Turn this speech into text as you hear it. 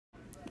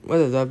What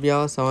is up,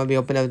 y'all? So I'm gonna be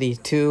opening up these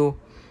 2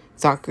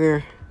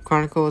 Soccer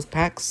Chronicles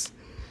packs,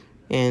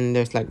 and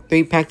there's like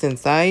 3 packs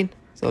inside.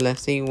 So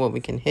let's see what we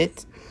can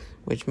hit.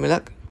 Wish me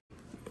luck.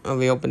 I'll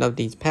be opening up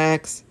these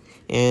packs,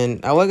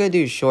 and I was gonna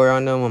do a short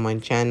on them on my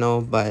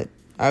channel, but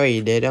I already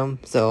did them.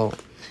 So,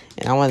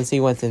 and I want to see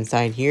what's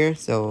inside here.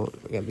 So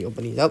we're gonna be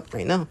opening these up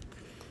right now.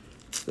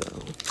 So,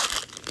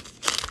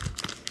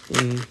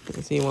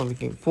 let's see what we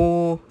can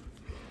pull.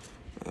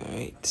 All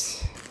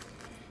right,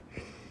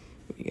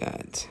 we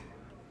got.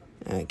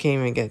 I can't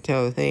even get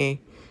tell the thing.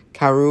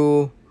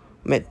 Karu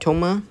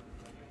Metoma.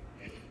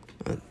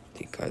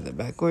 The cards are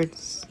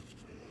backwards.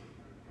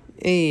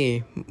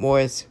 Hey,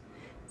 Morris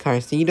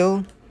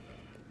Carcido.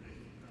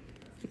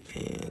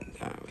 And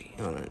wait,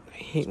 hold on. I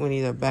hate when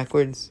these are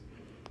backwards.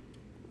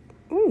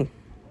 Ooh.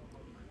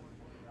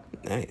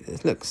 Nice.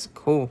 This looks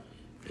cool.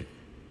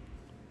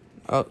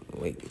 Oh,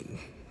 wait.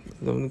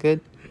 Looking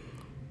good.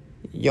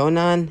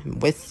 Yonan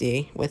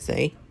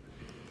Wesse.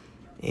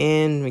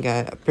 And we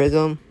got a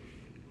Prism.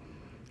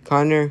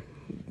 Connor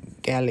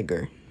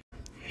Gallagher.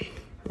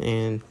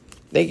 And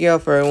thank you all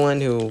for everyone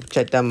who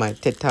checked out my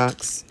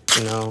TikToks.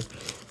 You know,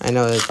 I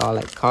know it's all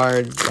like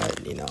cards,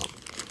 but you know,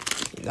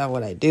 that's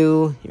what I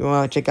do. You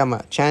want to check out my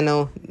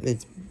channel,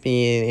 it's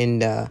being in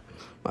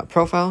my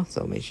profile,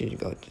 so make sure you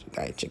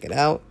guys check it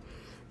out.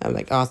 I have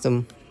like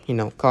awesome, you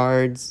know,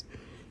 cards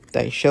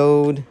that I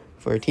showed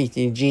for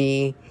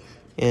TCG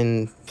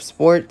and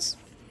sports.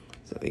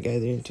 So if you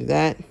guys are into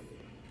that,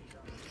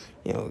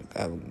 you know,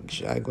 I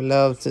would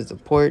love to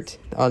support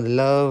all the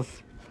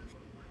love.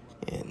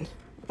 And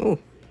oh,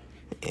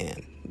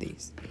 and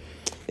these.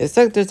 It's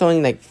like there's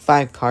only like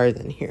 5 cards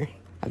in here.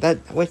 I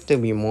wish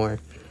there'd be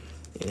more.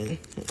 And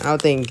I don't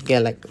think you can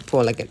get like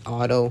pull like an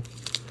auto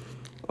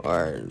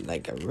or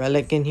like a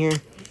relic in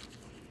here.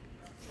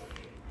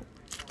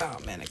 Oh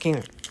man,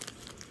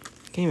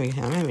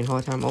 I'm having a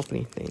hard time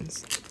opening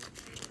things.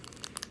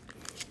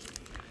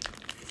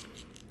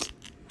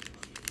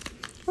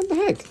 What the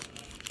heck?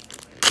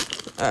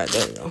 Alright,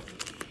 there we go.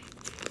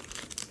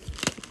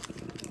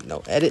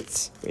 No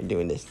edits. We're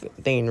doing this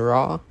thing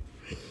raw.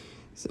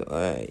 So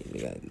alright, we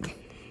got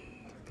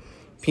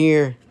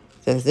Pierre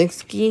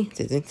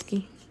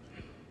Zazinski.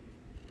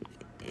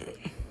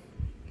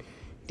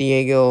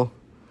 Diego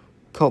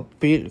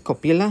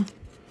Copila.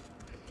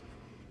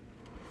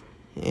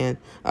 And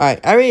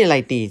alright, I really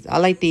like these. I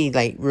like these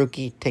like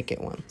rookie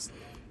ticket ones.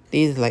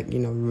 These are like, you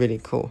know, really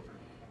cool.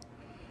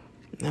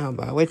 Now,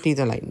 but I wish these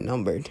are like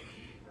numbered.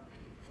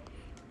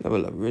 That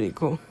would look really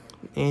cool.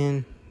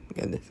 And we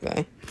got this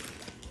guy.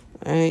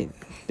 Alright,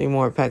 3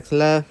 more packs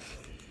left.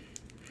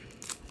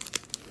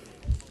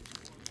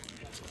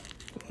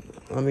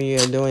 I'll be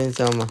doing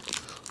some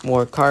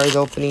more cards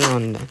opening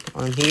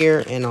on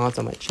here and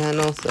also my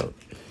channel, so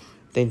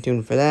stay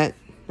tuned for that.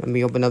 I'll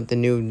be opening up the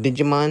new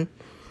Digimon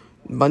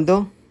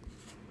bundle,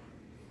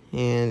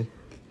 and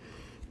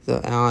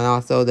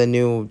also the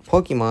new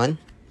Pokemon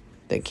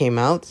that came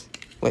out,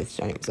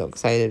 which I'm so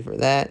excited for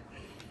that.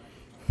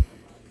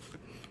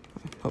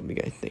 Hope you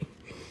guys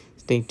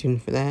stay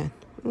tuned for that.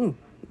 Ooh,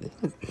 this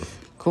looks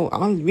cool.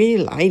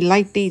 I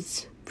like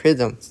these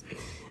prisms.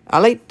 I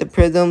like the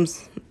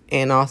prisms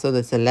and also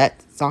the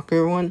select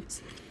soccer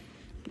ones.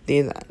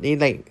 They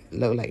like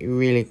look like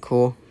really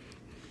cool.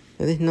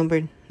 Is this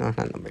numbered? No, it's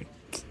not numbered.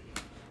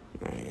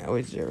 Alright, I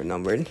wish they were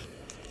numbered.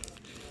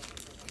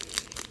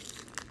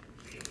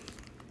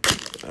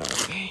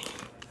 Okay,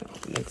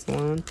 next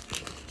one.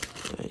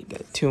 I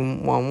got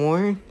one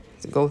more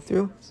to go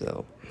through.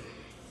 So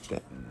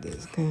got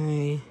this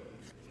guy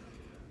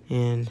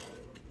and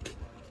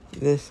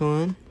this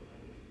one.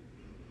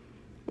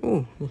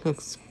 Ooh, it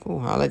looks cool.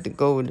 I like the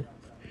gold.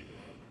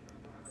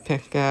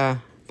 Paca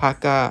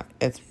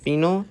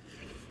Espino.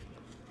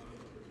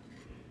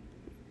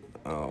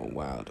 Oh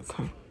wow,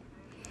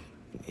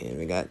 and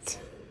we got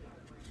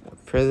a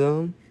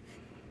Prism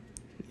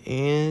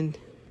and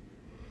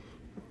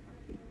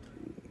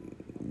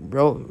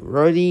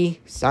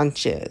Rody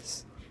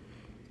Sanchez.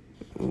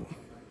 Ooh.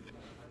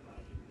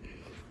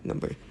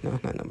 Numbered? No,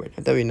 not numbered.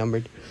 I thought we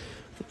numbered.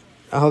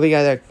 I hope you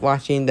guys are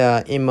watching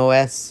the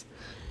MOS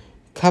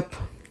Cup.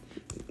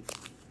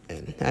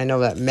 And I know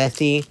that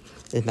Messi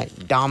is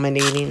like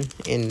dominating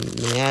in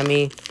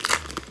Miami.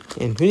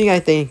 And who do you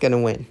guys think is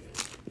gonna win?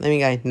 Let me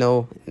guys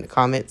know in the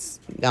comments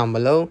down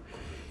below.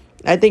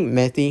 I think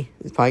Messi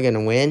is probably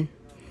gonna win,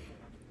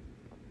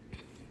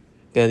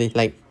 because he's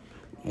like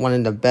one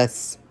of the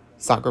best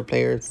soccer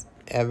players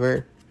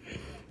ever.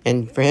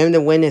 And for him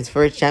to win his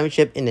first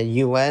championship in the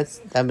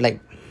US, that would like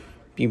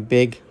be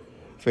big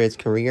for his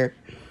career.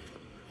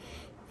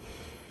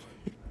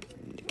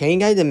 Can you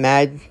guys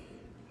imagine?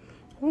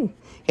 Can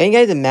you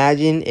guys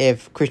imagine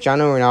if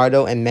Cristiano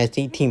Ronaldo and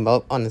Messi team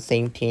up on the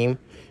same team?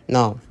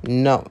 No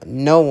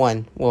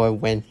one will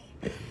win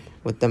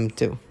with them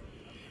two.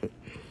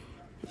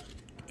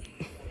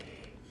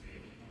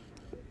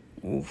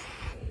 Oof.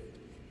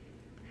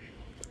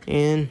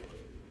 And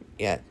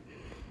yeah,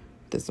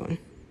 this one.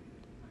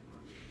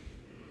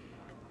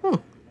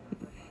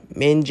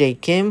 Min Jae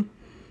Kim.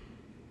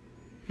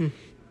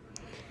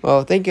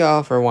 Well, thank you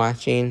all for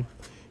watching,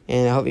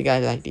 and I hope you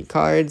guys like the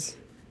cards.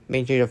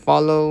 Make sure to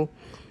follow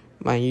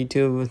my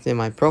YouTube within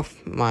my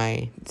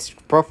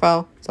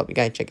profile, so hope you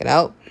guys check it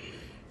out.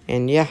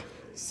 And yeah,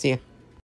 see ya.